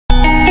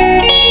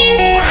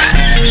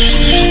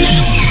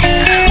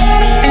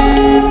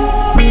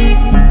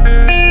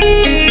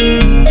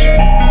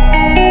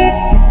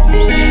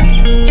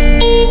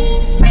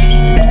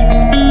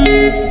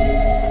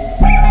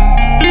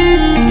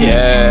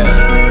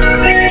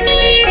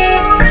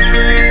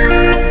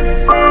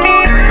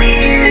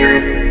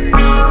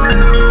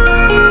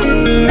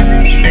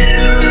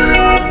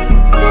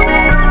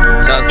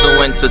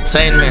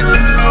Entertainment.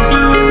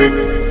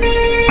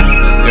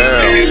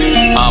 Girl,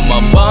 I'm a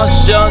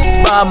boss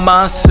just by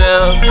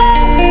myself.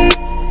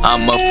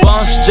 I'm a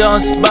boss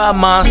just by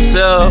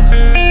myself.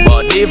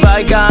 But if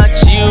I got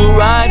you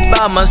right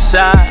by my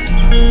side,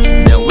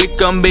 then we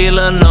can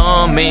build an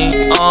army.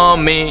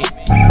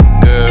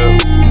 Girl,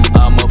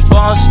 I'm a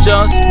boss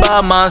just by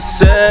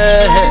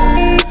myself.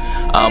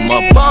 I'm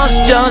a boss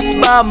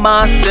just by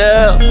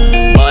myself.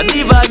 But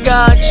if I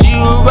got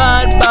you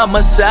right by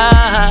my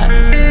side,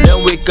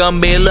 then we can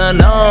build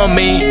an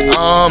army. We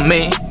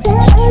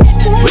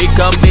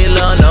can build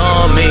an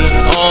army.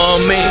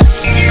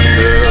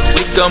 Girl,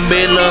 we can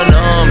build an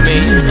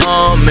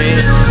army.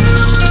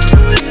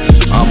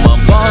 I'm a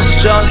boss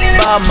just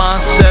by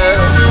myself.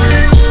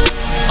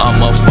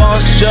 I'm a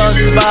boss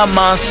just by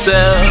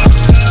myself.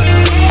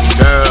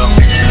 Girl,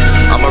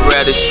 I'm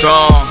already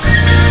strong,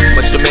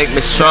 but you make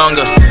me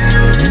stronger.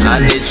 I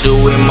need you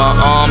in my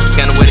arms,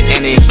 can't wait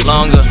any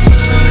longer.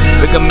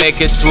 We can make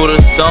it through the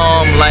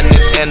storm,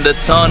 lightning and the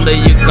thunder.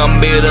 You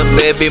can be the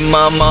baby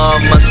mama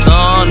of my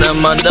son and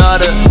my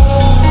daughter.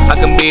 I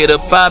can be the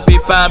papi, you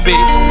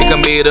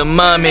can be the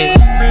mommy.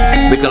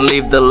 We can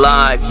live the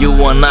life, you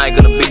and I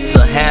gonna be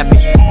so happy.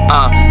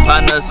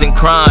 Partners in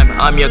crime,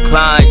 I'm your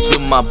Clyde, you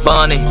my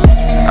bunny.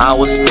 I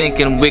was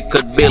thinking we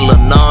could build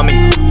an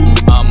army.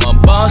 I'm a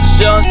boss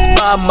just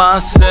by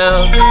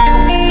myself.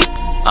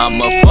 I'm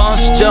a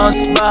boss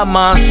just by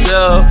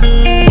myself.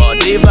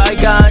 But if I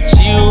got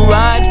you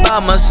right by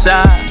my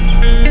side,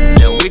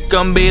 then we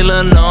can build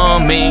an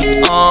army.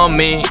 Girl,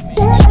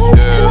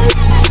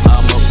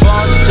 I'm a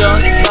boss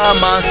just by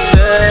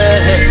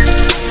myself.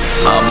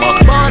 I'm a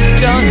boss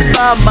just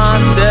by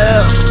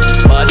myself.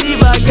 But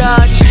if I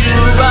got you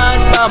right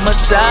by my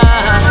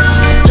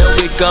side, then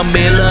we can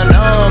build an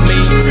army.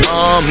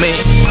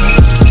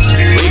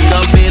 We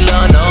can build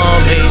an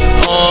army.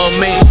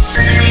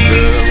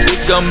 Girl, we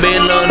can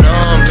build an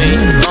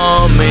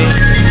army.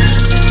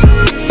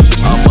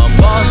 I'm a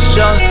boss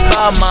just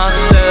by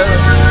myself.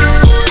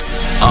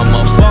 I'm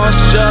a boss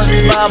just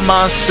by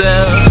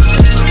myself.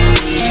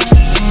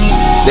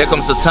 There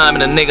comes a time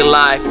in a nigga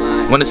life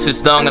when it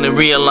sits down and he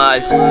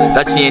realize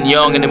that he ain't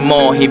young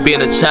anymore. He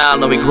been a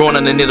child, now he grown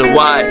and he need a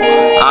wife.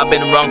 I've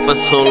been wrong for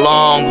so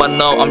long, but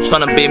no, I'm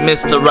tryna be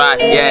Mr. Right.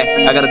 Yeah,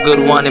 I got a good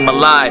one in my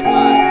life,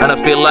 and I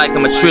feel like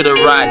I'ma treat her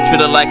right. Treat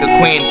her like a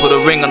queen, put a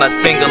ring on her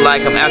finger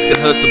like I'm asking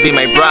her to be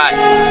my bride.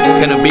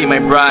 Can you be my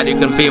bride? You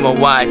can be my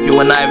wife. You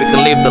and I, we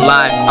can live the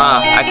life.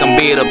 I can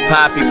be the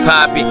papi,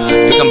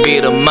 you can be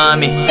the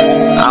mommy.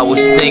 I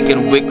was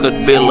thinking we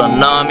could build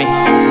an army.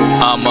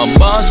 I'm a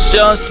boss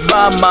just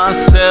by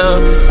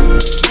myself.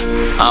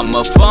 I'm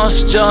a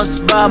boss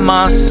just by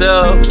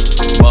myself.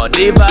 But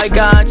if I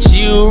got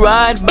you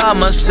right by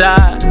my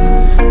side,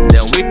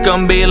 then we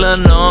can build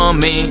an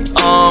army.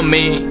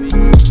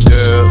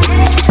 Girl,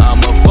 I'm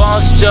a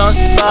boss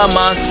just by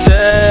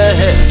myself.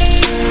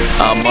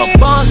 I'm a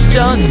boss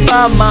just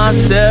by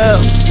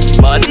myself.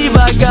 But if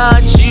I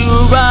got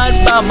you right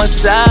by my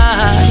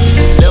side,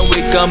 then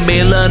we can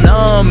build an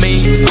army.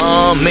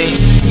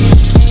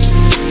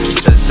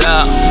 That's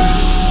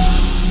out.